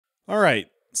Alright,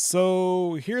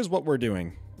 so here's what we're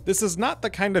doing. This is not the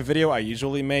kind of video I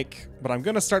usually make, but I'm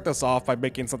gonna start this off by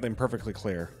making something perfectly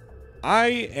clear.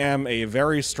 I am a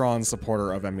very strong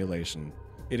supporter of emulation.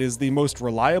 It is the most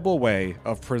reliable way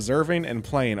of preserving and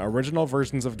playing original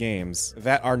versions of games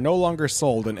that are no longer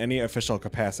sold in any official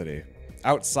capacity,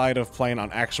 outside of playing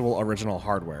on actual original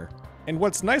hardware. And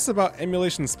what's nice about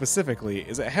emulation specifically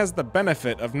is it has the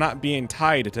benefit of not being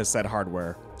tied to said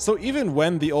hardware. So even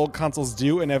when the old consoles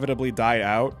do inevitably die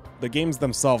out, the games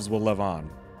themselves will live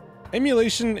on.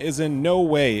 Emulation is in no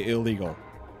way illegal.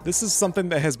 This is something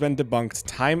that has been debunked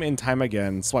time and time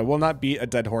again, so I will not beat a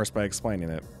dead horse by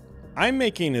explaining it. I'm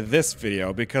making this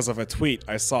video because of a tweet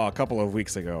I saw a couple of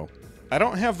weeks ago. I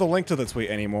don't have the link to the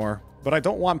tweet anymore, but I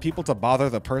don't want people to bother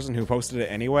the person who posted it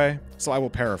anyway, so I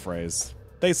will paraphrase.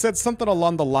 They said something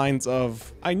along the lines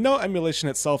of, I know emulation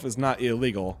itself is not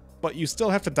illegal, but you still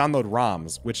have to download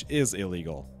ROMs, which is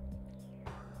illegal.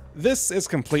 This is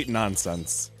complete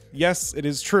nonsense. Yes, it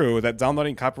is true that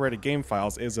downloading copyrighted game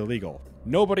files is illegal.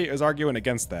 Nobody is arguing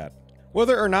against that.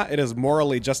 Whether or not it is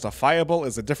morally justifiable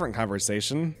is a different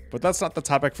conversation, but that's not the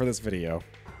topic for this video.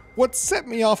 What set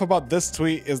me off about this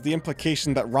tweet is the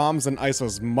implication that ROMs and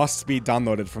ISOs must be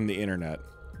downloaded from the internet.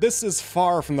 This is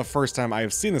far from the first time I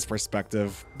have seen this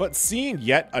perspective, but seeing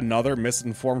yet another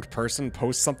misinformed person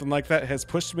post something like that has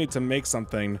pushed me to make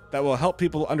something that will help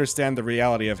people understand the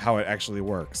reality of how it actually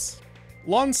works.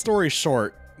 Long story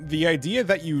short, the idea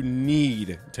that you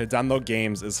need to download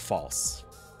games is false.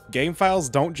 Game files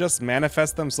don't just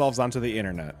manifest themselves onto the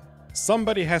internet.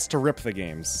 Somebody has to rip the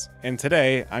games, and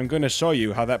today I'm going to show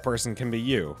you how that person can be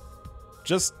you.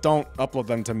 Just don't upload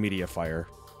them to Mediafire.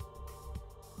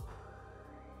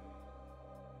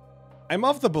 I'm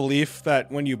of the belief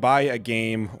that when you buy a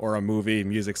game or a movie,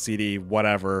 music CD,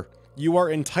 whatever, you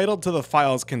are entitled to the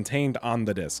files contained on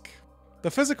the disc. The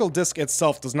physical disc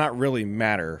itself does not really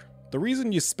matter. The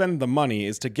reason you spend the money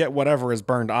is to get whatever is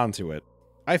burned onto it.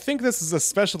 I think this is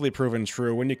especially proven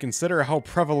true when you consider how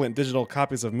prevalent digital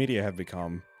copies of media have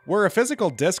become, where a physical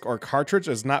disc or cartridge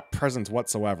is not present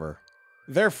whatsoever.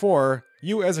 Therefore,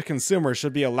 you as a consumer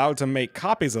should be allowed to make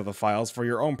copies of the files for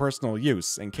your own personal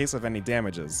use in case of any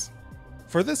damages.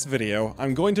 For this video,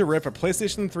 I'm going to rip a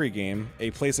PlayStation 3 game,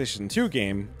 a PlayStation 2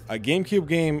 game, a GameCube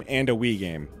game, and a Wii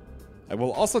game. I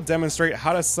will also demonstrate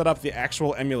how to set up the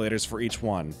actual emulators for each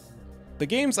one. The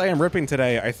games I am ripping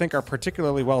today I think are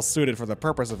particularly well suited for the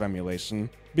purpose of emulation,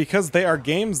 because they are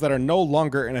games that are no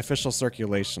longer in official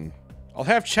circulation. I'll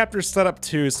have chapters set up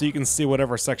too so you can see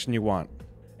whatever section you want.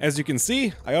 As you can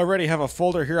see, I already have a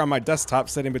folder here on my desktop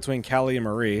sitting between Callie and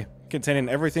Marie, containing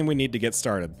everything we need to get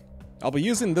started. I'll be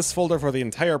using this folder for the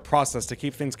entire process to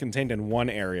keep things contained in one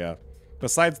area,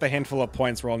 besides the handful of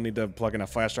points where I'll need to plug in a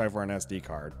flash drive or an SD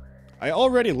card. I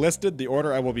already listed the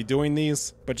order I will be doing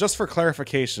these, but just for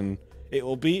clarification, it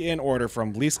will be in order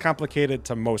from least complicated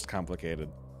to most complicated.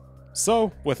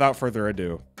 So, without further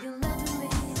ado.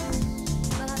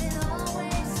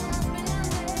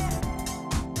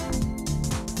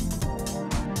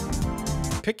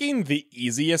 Picking the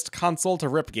easiest console to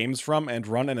rip games from and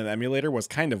run in an emulator was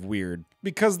kind of weird,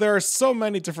 because there are so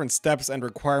many different steps and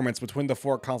requirements between the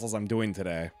 4 consoles I'm doing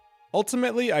today.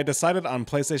 Ultimately, I decided on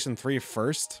PlayStation 3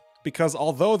 first, because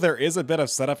although there is a bit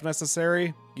of setup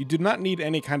necessary, you do not need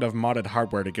any kind of modded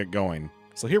hardware to get going.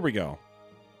 So here we go.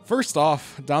 First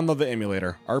off, download the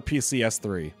emulator,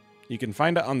 RPCS3. You can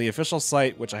find it on the official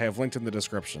site, which I have linked in the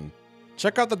description.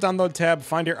 Check out the download tab,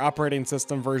 find your operating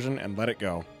system version, and let it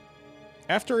go.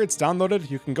 After it's downloaded,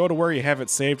 you can go to where you have it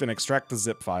saved and extract the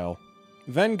zip file.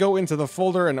 Then go into the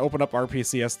folder and open up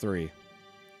RPCS3.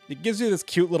 It gives you this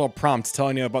cute little prompt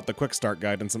telling you about the quick start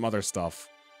guide and some other stuff.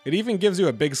 It even gives you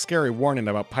a big scary warning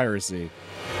about piracy.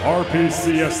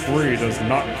 RPCS3 does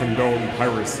not condone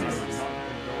piracy.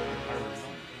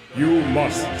 You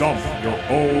must dump your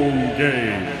own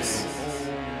games.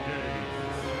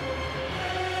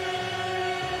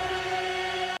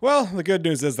 Well, the good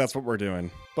news is that's what we're doing.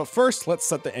 But first, let's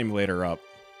set the emulator up.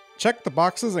 Check the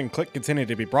boxes and click continue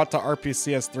to be brought to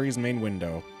RPCS3's main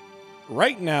window.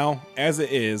 Right now, as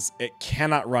it is, it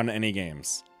cannot run any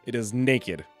games. It is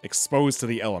naked, exposed to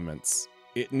the elements.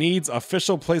 It needs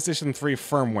official PlayStation 3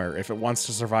 firmware if it wants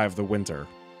to survive the winter.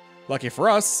 Lucky for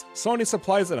us, Sony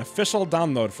supplies an official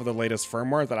download for the latest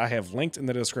firmware that I have linked in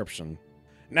the description.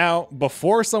 Now,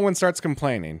 before someone starts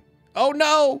complaining, "Oh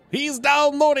no, he's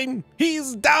downloading!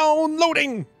 He's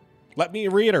downloading!" Let me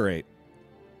reiterate.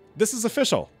 This is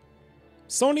official.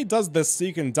 Sony does this so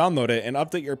you can download it and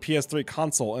update your PS3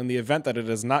 console in the event that it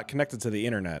is not connected to the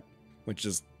internet, which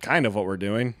is kind of what we're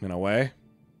doing, in a way.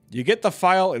 You get the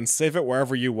file and save it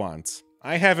wherever you want.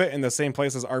 I have it in the same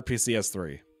place as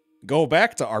RPCS3. Go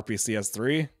back to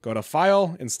RPCS3, go to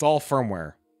File, Install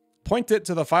Firmware. Point it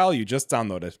to the file you just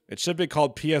downloaded. It should be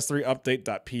called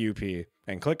ps3update.pup,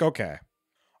 and click OK.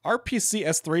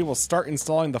 RPCS3 will start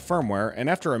installing the firmware, and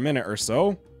after a minute or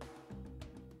so,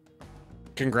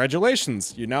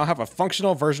 congratulations, you now have a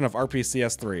functional version of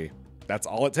RPCS3. That's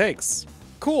all it takes.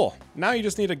 Cool, now you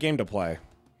just need a game to play.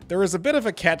 There is a bit of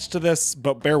a catch to this,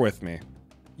 but bear with me.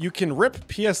 You can rip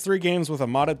PS3 games with a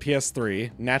modded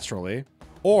PS3, naturally,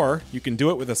 or you can do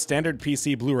it with a standard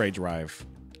PC Blu-ray drive.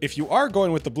 If you are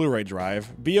going with the Blu-ray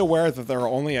drive, be aware that there are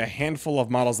only a handful of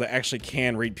models that actually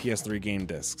can read PS3 game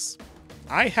discs.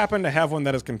 I happen to have one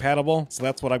that is compatible, so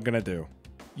that's what I'm gonna do.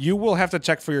 You will have to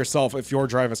check for yourself if your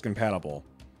drive is compatible.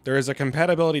 There is a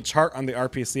compatibility chart on the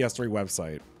RPCS3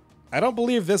 website. I don't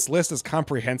believe this list is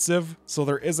comprehensive, so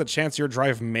there is a chance your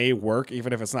drive may work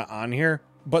even if it's not on here,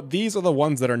 but these are the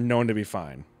ones that are known to be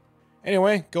fine.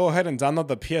 Anyway, go ahead and download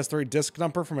the PS3 disk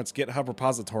dumper from its GitHub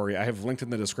repository I have linked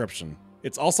in the description.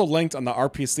 It's also linked on the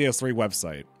RPCS3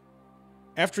 website.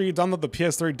 After you download the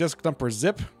PS3 disk dumper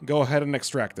zip, go ahead and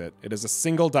extract it. It is a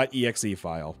single .exe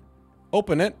file.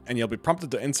 Open it, and you'll be prompted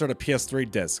to insert a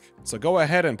PS3 disk, so go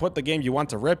ahead and put the game you want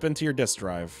to rip into your disk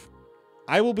drive.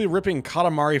 I will be ripping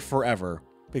Katamari Forever,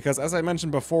 because as I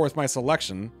mentioned before with my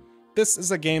selection, this is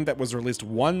a game that was released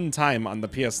one time on the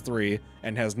PS3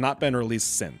 and has not been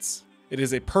released since. It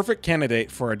is a perfect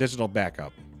candidate for a digital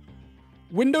backup.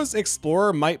 Windows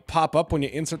Explorer might pop up when you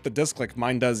insert the disk like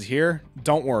mine does here.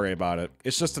 Don't worry about it.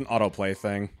 It's just an autoplay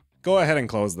thing. Go ahead and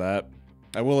close that.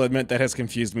 I will admit that has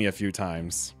confused me a few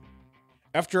times.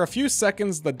 After a few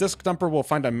seconds, the disk dumper will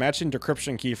find a matching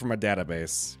decryption key from a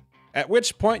database. At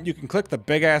which point you can click the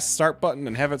big ass start button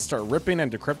and have it start ripping and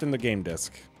decrypting the game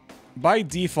disk. By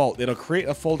default, it'll create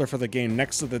a folder for the game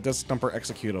next to the disk dumper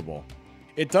executable.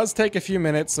 It does take a few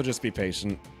minutes, so just be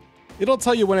patient. It'll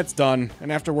tell you when it's done,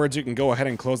 and afterwards you can go ahead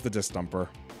and close the disk dumper.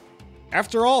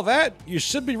 After all that, you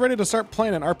should be ready to start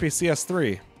playing in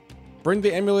RPCS3. Bring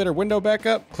the emulator window back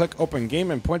up, click Open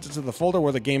Game, and point it to the folder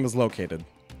where the game is located.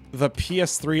 The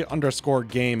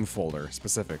PS3_game folder,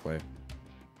 specifically.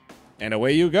 And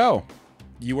away you go!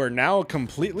 You are now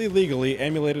completely legally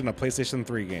emulating a PlayStation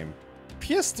 3 game.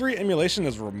 PS3 emulation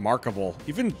is remarkable.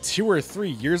 Even 2 or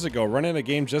 3 years ago, running a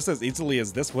game just as easily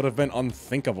as this would have been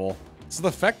unthinkable. So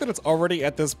the fact that it's already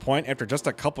at this point after just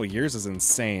a couple years is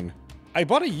insane. I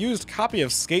bought a used copy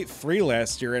of Skate 3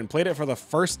 last year and played it for the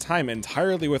first time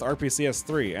entirely with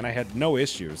RPCS3, and I had no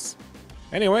issues.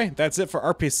 Anyway, that's it for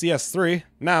RPCS3.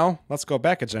 Now, let's go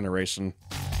back a generation.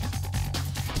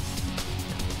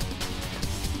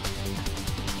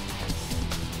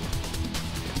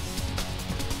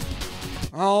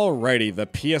 Alrighty, the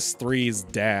PS3's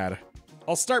dad.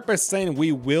 I'll start by saying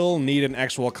we will need an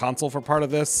actual console for part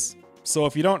of this, so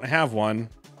if you don't have one,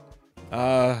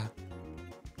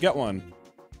 get one.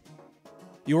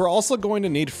 You are also going to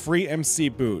need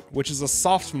FreeMC Boot, which is a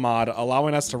soft mod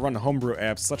allowing us to run homebrew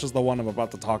apps such as the one I'm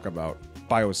about to talk about,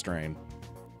 BioStrain.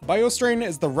 BioStrain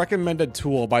is the recommended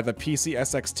tool by the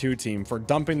PCSX2 team for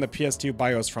dumping the PS2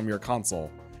 BIOS from your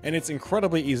console, and it's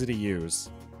incredibly easy to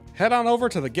use. Head on over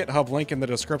to the GitHub link in the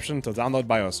description to download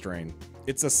BioStrain.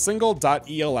 It's a single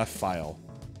 .elf file.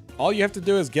 All you have to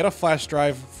do is get a flash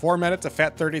drive, format it to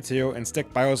FAT32, and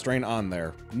stick BioStrain on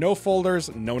there. No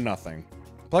folders, no nothing.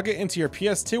 Plug it into your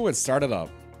PS2 and start it up.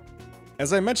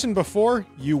 As I mentioned before,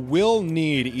 you will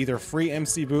need either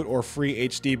FreeMC Boot or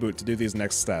FreeHD Boot to do these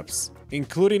next steps,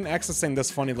 including accessing this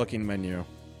funny looking menu.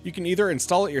 You can either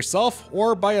install it yourself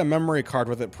or buy a memory card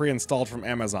with it pre-installed from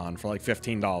Amazon for like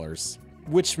 $15,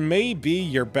 which may be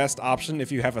your best option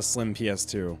if you have a slim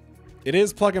PS2. It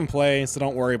is plug and play, so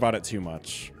don't worry about it too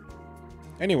much.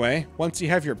 Anyway, once you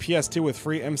have your PS2 with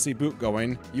FreeMC Boot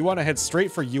going, you want to head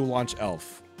straight for ULaunch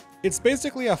ELF. It's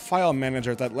basically a file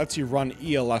manager that lets you run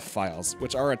ELF files,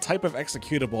 which are a type of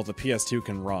executable the PS2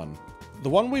 can run. The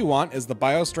one we want is the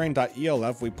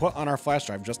biostrain.elf we put on our flash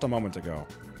drive just a moment ago.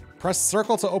 Press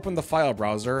circle to open the file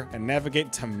browser and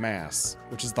navigate to mass,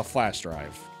 which is the flash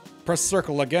drive. Press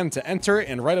circle again to enter it,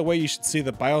 and right away you should see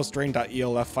the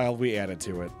biostrain.elf file we added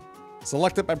to it.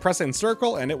 Select it by pressing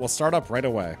circle and it will start up right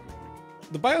away.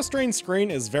 The BioStrain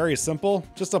screen is very simple,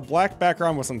 just a black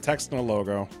background with some text and a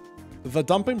logo. The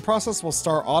dumping process will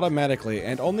start automatically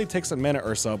and only takes a minute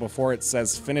or so before it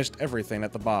says finished everything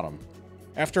at the bottom.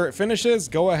 After it finishes,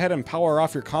 go ahead and power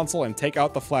off your console and take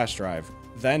out the flash drive.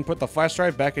 Then put the flash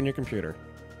drive back in your computer.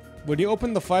 When you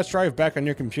open the flash drive back on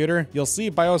your computer, you'll see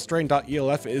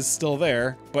biostrain.elf is still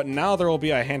there, but now there will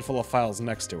be a handful of files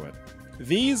next to it.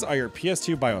 These are your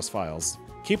PS2 BIOS files.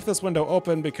 Keep this window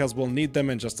open because we'll need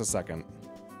them in just a second.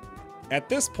 At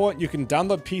this point, you can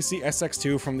download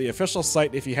PCSX2 from the official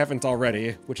site if you haven't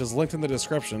already, which is linked in the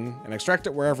description, and extract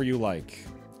it wherever you like.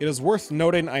 It is worth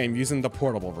noting I am using the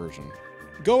portable version.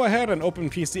 Go ahead and open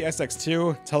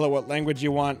PCSX2, tell it what language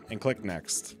you want, and click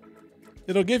Next.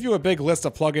 It'll give you a big list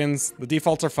of plugins. The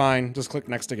defaults are fine, just click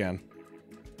Next again.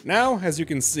 Now, as you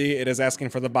can see, it is asking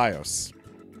for the BIOS.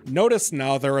 Notice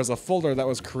now there is a folder that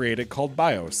was created called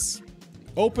BIOS.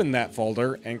 Open that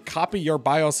folder and copy your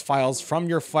BIOS files from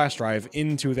your flash drive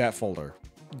into that folder.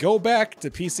 Go back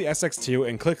to PCSX2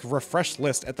 and click Refresh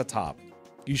List at the top.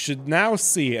 You should now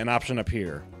see an option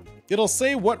appear. It'll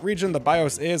say what region the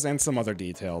BIOS is and some other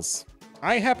details.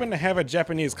 I happen to have a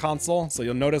Japanese console, so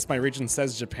you'll notice my region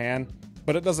says Japan,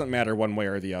 but it doesn't matter one way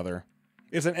or the other.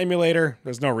 It's an emulator,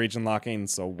 there's no region locking,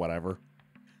 so whatever.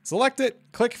 Select it,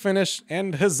 click Finish,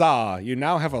 and huzzah! You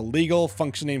now have a legal,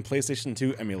 functioning PlayStation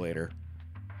 2 emulator.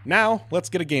 Now, let's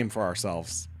get a game for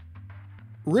ourselves.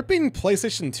 Ripping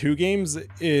PlayStation 2 games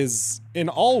is, in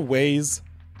all ways,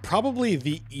 probably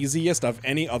the easiest of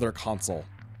any other console.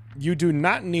 You do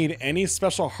not need any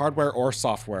special hardware or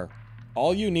software.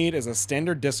 All you need is a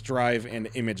standard disk drive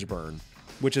and ImgBurn,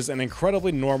 which is an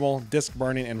incredibly normal disk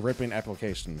burning and ripping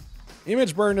application.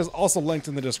 ImgBurn is also linked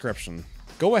in the description.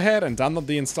 Go ahead and download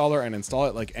the installer and install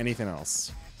it like anything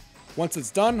else. Once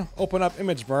it's done, open up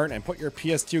ImgBurn and put your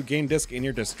PS2 game disc in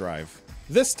your disk drive.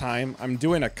 This time, I'm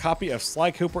doing a copy of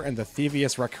Sly Cooper and the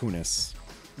Thievius Raccoonus.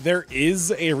 There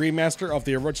is a remaster of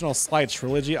the original Sly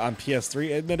trilogy on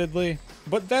PS3, admittedly,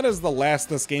 but that is the last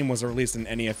this game was released in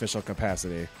any official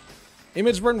capacity.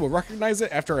 ImgBurn will recognize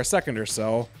it after a second or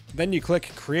so, then you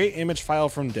click Create Image File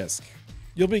from Disk.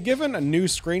 You'll be given a new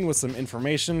screen with some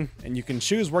information, and you can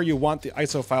choose where you want the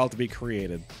ISO file to be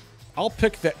created. I'll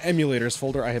pick the emulators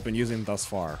folder I have been using thus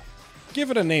far. Give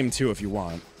it a name too if you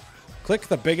want. Click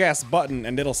the big ass button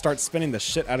and it'll start spinning the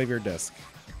shit out of your disk.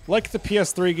 Like the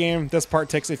PS3 game, this part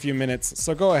takes a few minutes,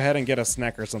 so go ahead and get a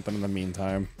snack or something in the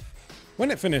meantime.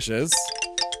 When it finishes...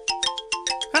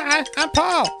 Hi, I'm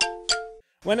Paul!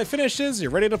 When it finishes,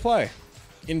 you're ready to play.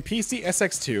 In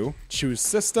PCSX2, choose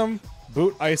System,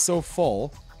 Boot ISO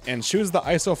Full, and choose the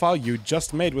ISO file you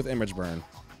just made with ImgBurn.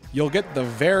 You'll get the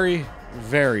very,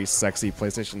 very sexy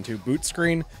PlayStation 2 boot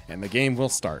screen, and the game will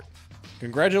start.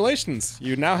 Congratulations,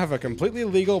 you now have a completely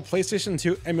legal PlayStation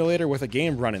 2 emulator with a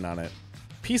game running on it.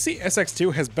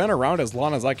 PCSX2 has been around as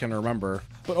long as I can remember,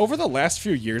 but over the last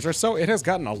few years or so, it has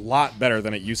gotten a lot better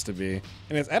than it used to be,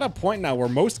 and it's at a point now where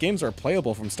most games are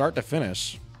playable from start to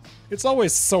finish. It's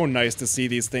always so nice to see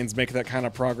these things make that kind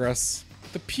of progress.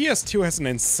 The PS2 has an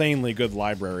insanely good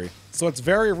library, so it's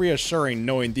very reassuring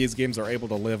knowing these games are able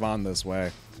to live on this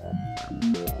way.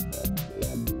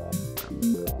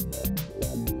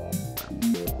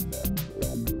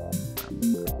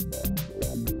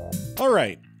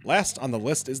 Alright, last on the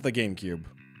list is the GameCube.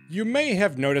 You may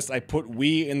have noticed I put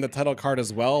Wii in the title card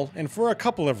as well, and for a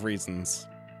couple of reasons.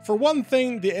 For one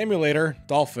thing, the emulator,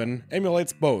 Dolphin,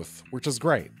 emulates both, which is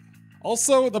great.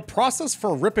 Also, the process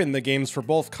for ripping the games for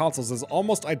both consoles is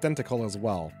almost identical as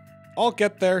well. I'll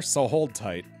get there, so hold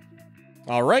tight.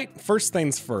 Alright, first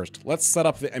things first, let's set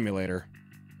up the emulator.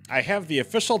 I have the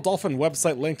official Dolphin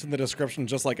website linked in the description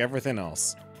just like everything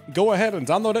else. Go ahead and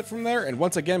download it from there, and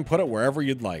once again put it wherever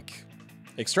you'd like.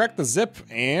 Extract the zip,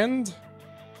 and...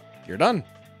 you're done.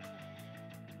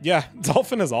 Yeah,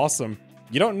 Dolphin is awesome.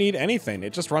 You don't need anything,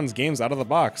 it just runs games out of the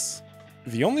box.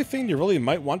 The only thing you really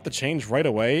might want to change right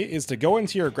away is to go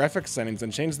into your graphics settings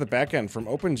and change the backend from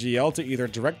OpenGL to either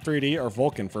Direct3D or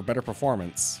Vulkan for better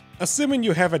performance, assuming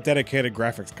you have a dedicated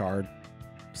graphics card.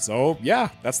 So yeah,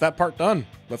 that's that part done.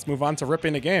 Let's move on to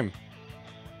ripping a game.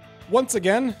 Once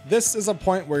again, this is a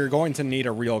point where you're going to need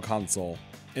a real console.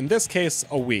 In this case,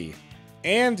 a Wii.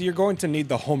 And you're going to need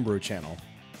the Homebrew channel.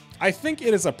 I think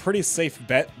it is a pretty safe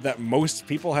bet that most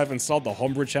people have installed the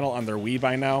Homebrew channel on their Wii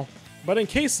by now. But in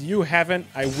case you haven't,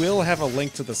 I will have a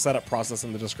link to the setup process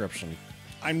in the description.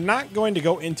 I'm not going to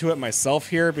go into it myself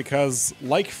here because,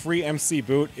 like FreeMC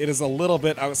Boot, it is a little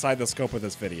bit outside the scope of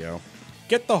this video.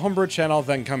 Get the Homebrew channel,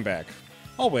 then come back.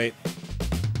 I'll wait.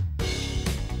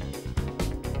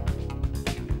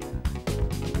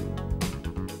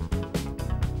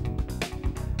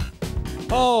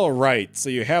 Alright, so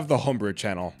you have the Homebrew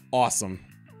channel. Awesome.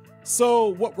 So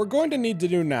what we're going to need to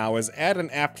do now is add an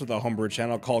app to the Homebrew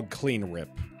channel called CleanRip.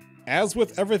 As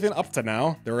with everything up to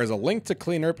now, there is a link to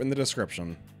CleanRip in the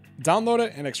description. Download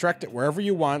it and extract it wherever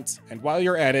you want, and while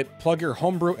you're at it, plug your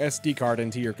Homebrew SD card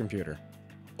into your computer.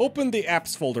 Open the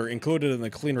apps folder included in the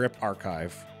CleanRip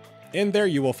archive. In there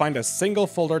you will find a single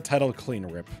folder titled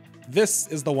CleanRip. This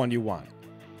is the one you want.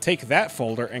 Take that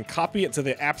folder and copy it to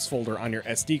the apps folder on your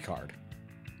SD card.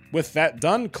 With that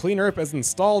done, Clean Rip is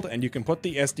installed and you can put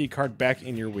the SD card back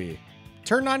in your Wii.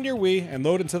 Turn on your Wii and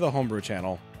load into the homebrew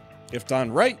channel. If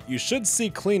done right, you should see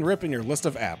Clean Rip in your list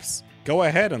of apps. Go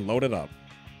ahead and load it up.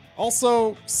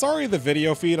 Also, sorry the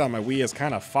video feed on my Wii is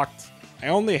kinda fucked. I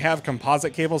only have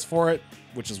composite cables for it,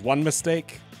 which is one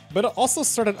mistake. But it also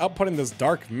started outputting this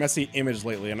dark, messy image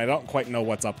lately, and I don't quite know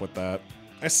what's up with that.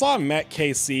 I saw Matt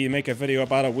KC make a video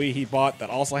about a Wii he bought that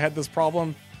also had this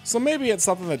problem, so maybe it's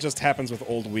something that just happens with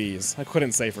old Wiis. I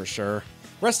couldn't say for sure.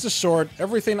 Rest assured,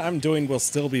 everything I'm doing will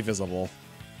still be visible.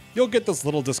 You'll get this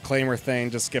little disclaimer thing,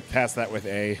 just skip past that with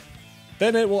A.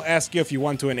 Then it will ask you if you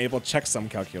want to enable checksum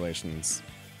calculations.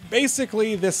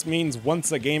 Basically, this means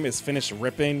once a game is finished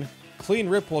ripping, Clean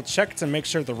Rip will check to make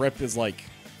sure the rip is, like,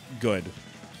 good.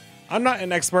 I'm not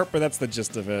an expert, but that's the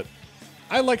gist of it.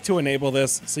 I like to enable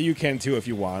this, so you can too if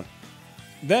you want.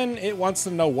 Then it wants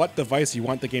to know what device you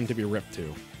want the game to be ripped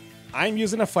to. I'm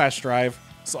using a flash drive,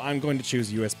 so I'm going to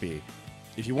choose USB.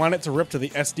 If you want it to rip to the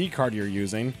SD card you're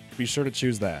using, be sure to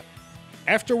choose that.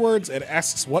 Afterwards, it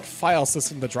asks what file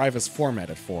system the drive is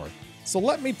formatted for. So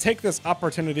let me take this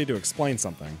opportunity to explain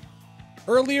something.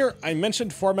 Earlier, I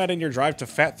mentioned formatting your drive to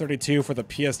FAT32 for the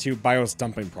PS2 BIOS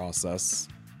dumping process.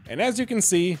 And as you can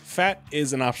see, FAT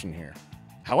is an option here.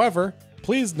 However,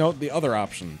 please note the other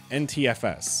option,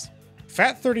 NTFS.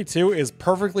 FAT32 is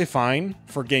perfectly fine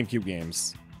for GameCube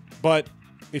games. But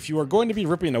if you are going to be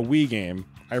ripping a Wii game,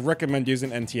 I recommend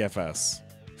using NTFS.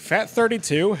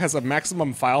 FAT32 has a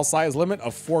maximum file size limit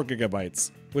of 4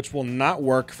 GB, which will not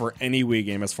work for any Wii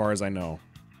game as far as I know.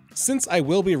 Since I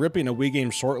will be ripping a Wii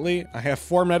game shortly, I have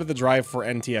formatted the drive for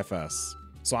NTFS,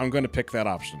 so I'm going to pick that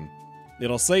option.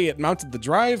 It'll say it mounted the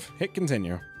drive, hit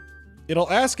continue.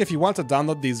 It'll ask if you want to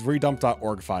download these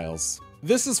redump.org files.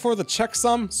 This is for the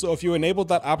checksum, so if you enabled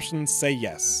that option, say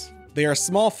yes. They are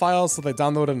small files, so they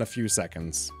download in a few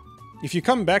seconds. If you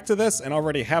come back to this and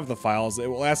already have the files, it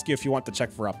will ask you if you want to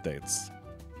check for updates.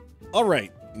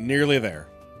 Alright, nearly there.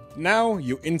 Now,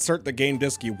 you insert the game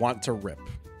disc you want to rip.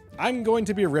 I'm going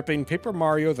to be ripping Paper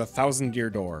Mario: The Thousand Year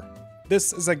Door.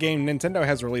 This is a game Nintendo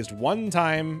has released one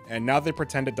time, and now they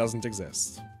pretend it doesn't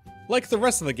exist. Like the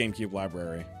rest of the GameCube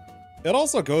library. It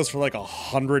also goes for like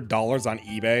 $100 on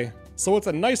eBay, so it's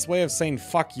a nice way of saying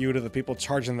fuck you to the people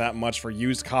charging that much for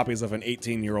used copies of an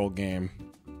 18-year-old game.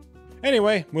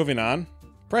 Anyway, moving on.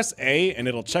 Press A and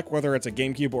it'll check whether it's a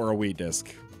GameCube or a Wii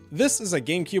disc. This is a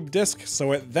GameCube disc,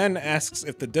 so it then asks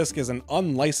if the disc is an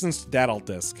unlicensed Daddle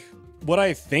disc. What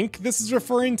I think this is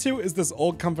referring to is this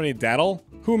old company Daddle,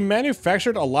 who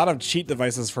manufactured a lot of cheat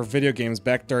devices for video games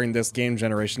back during this game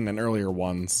generation and earlier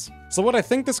ones. So what I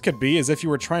think this could be is if you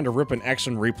were trying to rip an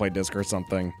action replay disc or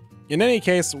something. In any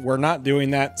case, we're not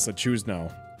doing that, so choose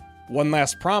no. One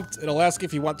last prompt, it'll ask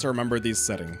if you want to remember these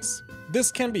settings.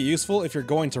 This can be useful if you're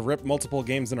going to rip multiple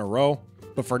games in a row,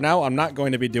 but for now I'm not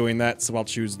going to be doing that, so I'll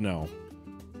choose no.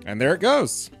 And there it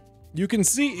goes. You can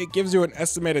see it gives you an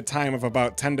estimated time of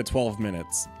about 10 to 12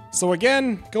 minutes. So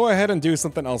again, go ahead and do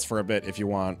something else for a bit if you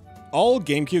want. All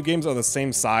GameCube games are the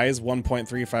same size,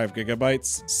 1.35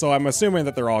 GB, so I'm assuming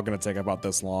that they're all going to take about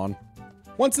this long.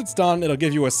 Once it's done, it'll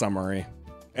give you a summary.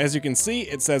 As you can see,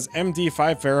 it says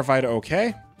MD5 verified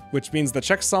OK, which means the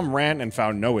checksum ran and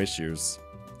found no issues.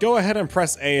 Go ahead and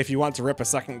press A if you want to rip a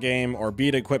second game, or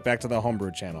B to quit back to the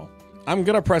homebrew channel. I'm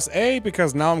gonna press A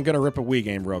because now I'm gonna rip a Wii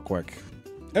game real quick.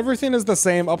 Everything is the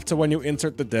same up to when you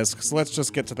insert the disc, so let's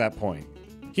just get to that point.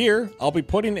 Here, I'll be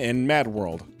putting in Mad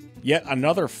World, yet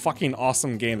another fucking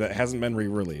awesome game that hasn't been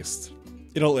re-released.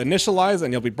 It'll initialize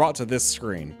and you'll be brought to this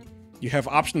screen. You have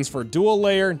options for dual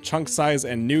layer, chunk size,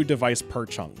 and new device per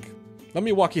chunk. Let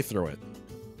me walk you through it.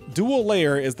 Dual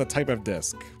layer is the type of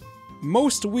disc.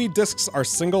 Most Wii discs are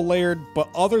single layered, but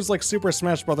others like Super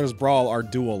Smash Bros. Brawl are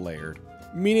dual layered,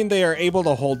 meaning they are able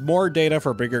to hold more data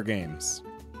for bigger games.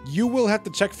 You will have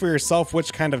to check for yourself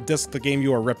which kind of disc the game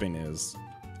you are ripping is.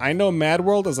 I know Mad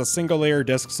World is a single layer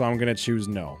disc, so I'm gonna choose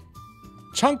no.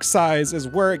 Chunk size is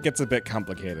where it gets a bit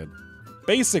complicated.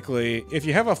 Basically, if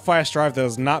you have a flash drive that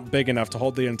is not big enough to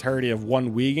hold the entirety of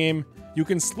one Wii game, you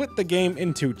can split the game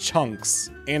into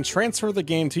chunks and transfer the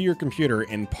game to your computer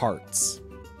in parts.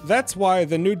 That's why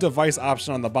the new device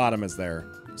option on the bottom is there.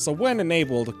 So when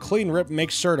enabled, Clean Rip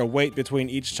makes sure to wait between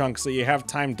each chunk so you have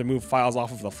time to move files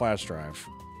off of the flash drive.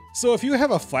 So if you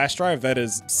have a flash drive that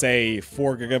is, say,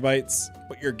 4 GB,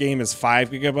 but your game is 5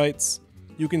 GB,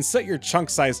 you can set your chunk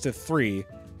size to 3,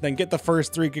 then get the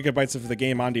first 3 GB of the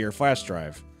game onto your flash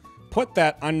drive, put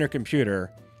that on your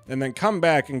computer, and then come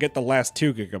back and get the last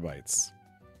 2 GB.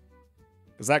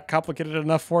 Is that complicated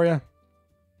enough for you?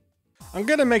 I'm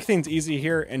gonna make things easy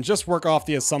here and just work off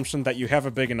the assumption that you have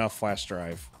a big enough flash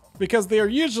drive. because they are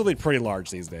usually pretty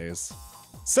large these days.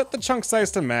 Set the chunk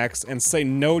size to max and say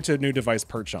no to new device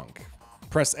per chunk.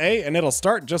 Press A and it'll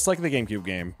start just like the GameCube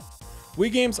game.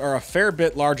 Wii games are a fair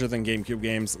bit larger than GameCube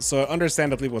games, so it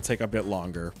understandably will take a bit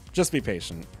longer. Just be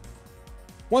patient.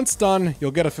 Once done, you'll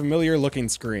get a familiar looking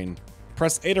screen.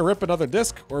 Press A to rip another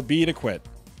disc or B to quit.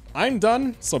 I'm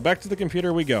done, so back to the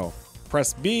computer we go.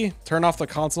 Press B, turn off the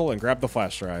console, and grab the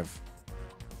flash drive.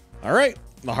 Alright,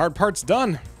 the hard part's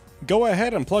done. Go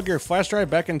ahead and plug your flash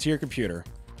drive back into your computer.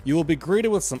 You will be greeted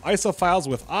with some ISO files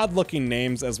with odd looking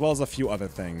names as well as a few other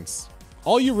things.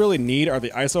 All you really need are the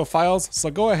ISO files,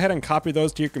 so go ahead and copy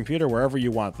those to your computer wherever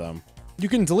you want them. You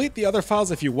can delete the other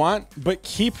files if you want, but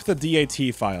keep the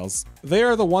DAT files. They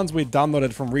are the ones we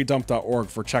downloaded from redump.org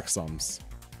for checksums.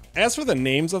 As for the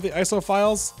names of the ISO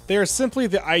files, they are simply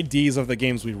the IDs of the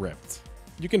games we ripped.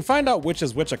 You can find out which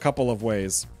is which a couple of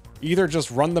ways. Either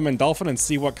just run them in Dolphin and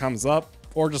see what comes up,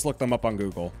 or just look them up on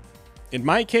Google. In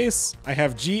my case, I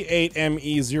have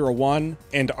G8ME01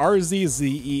 and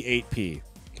RZZE8P,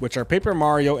 which are Paper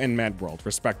Mario and Mad World,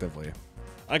 respectively.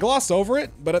 I glossed over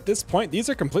it, but at this point these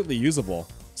are completely usable.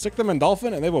 Stick them in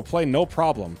Dolphin and they will play no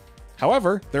problem.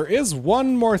 However, there is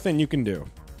one more thing you can do.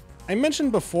 I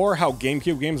mentioned before how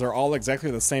GameCube games are all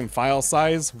exactly the same file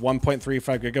size,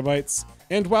 1.35 gigabytes,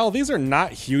 and while these are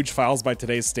not huge files by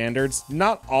today's standards,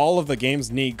 not all of the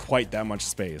games need quite that much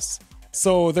space.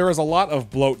 So there is a lot of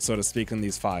bloat, so to speak, in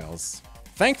these files.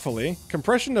 Thankfully,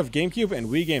 compression of GameCube and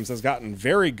Wii games has gotten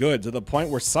very good to the point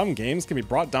where some games can be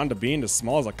brought down to being as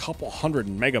small as a couple hundred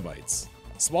megabytes.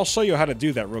 So I'll show you how to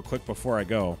do that real quick before I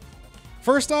go.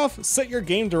 First off, set your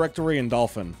game directory in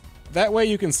Dolphin. That way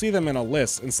you can see them in a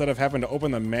list instead of having to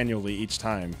open them manually each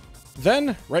time.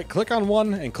 Then, right-click on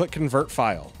one and click Convert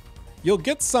File. You'll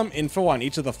get some info on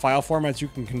each of the file formats you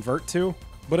can convert to,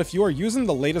 but if you are using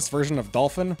the latest version of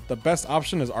Dolphin, the best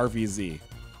option is RVZ.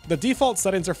 The default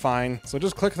settings are fine, so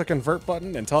just click the Convert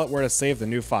button and tell it where to save the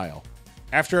new file.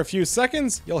 After a few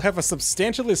seconds, you'll have a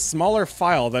substantially smaller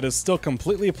file that is still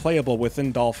completely playable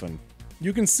within Dolphin.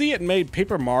 You can see it made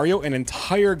Paper Mario an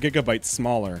entire gigabyte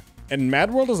smaller, and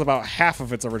Mad World is about half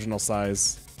of its original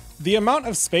size. The amount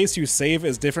of space you save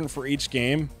is different for each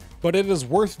game, but it is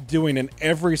worth doing in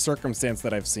every circumstance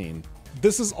that I've seen.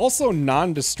 This is also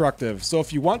non-destructive, so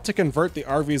if you want to convert the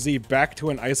RVZ back to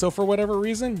an ISO for whatever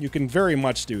reason, you can very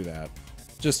much do that.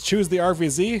 Just choose the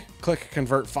RVZ, click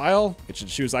Convert File, it should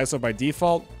choose ISO by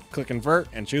default, click Convert,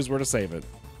 and choose where to save it.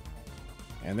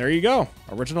 And there you go,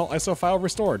 original ISO file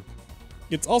restored.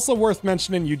 It's also worth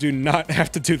mentioning you do not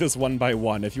have to do this one by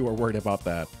one if you are worried about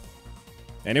that.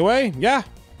 Anyway, yeah,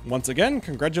 once again,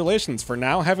 congratulations for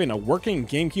now having a working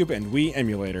GameCube and Wii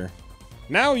emulator.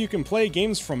 Now you can play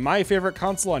games from my favorite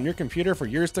console on your computer for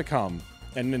years to come,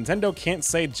 and Nintendo can't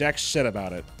say jack shit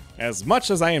about it, as much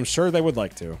as I am sure they would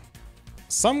like to.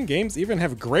 Some games even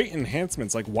have great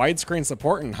enhancements like widescreen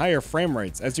support and higher frame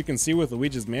rates, as you can see with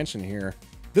Luigi's Mansion here.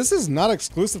 This is not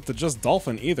exclusive to just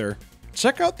Dolphin either.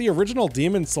 Check out the original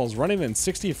Demon's Souls running in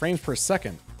 60 frames per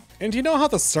second. And you know how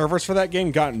the servers for that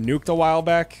game got nuked a while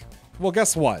back? Well,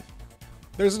 guess what?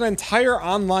 There's an entire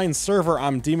online server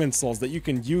on Demon's Souls that you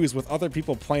can use with other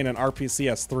people playing an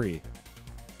RPCS3.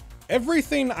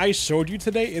 Everything I showed you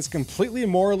today is completely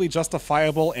morally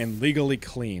justifiable and legally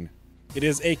clean. It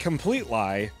is a complete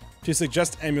lie to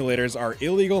suggest emulators are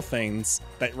illegal things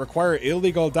that require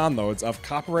illegal downloads of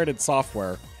copyrighted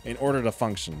software in order to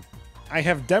function. I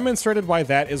have demonstrated why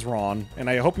that is wrong, and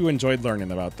I hope you enjoyed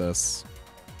learning about this.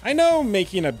 I know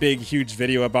making a big, huge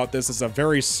video about this is a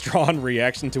very strong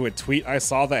reaction to a tweet I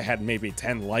saw that had maybe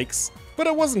 10 likes, but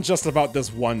it wasn't just about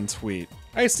this one tweet.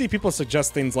 I see people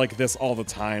suggest things like this all the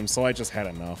time, so I just had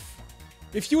enough.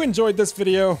 If you enjoyed this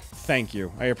video, thank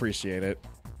you, I appreciate it.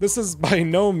 This is by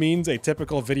no means a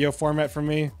typical video format for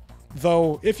me,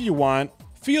 though if you want,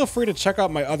 feel free to check out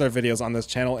my other videos on this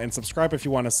channel and subscribe if you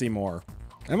want to see more.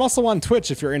 I'm also on Twitch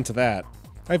if you're into that.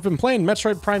 I've been playing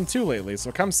Metroid Prime 2 lately,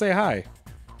 so come say hi.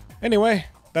 Anyway,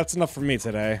 that's enough for me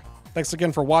today. Thanks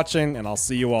again for watching, and I'll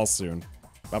see you all soon.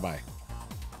 Bye-bye.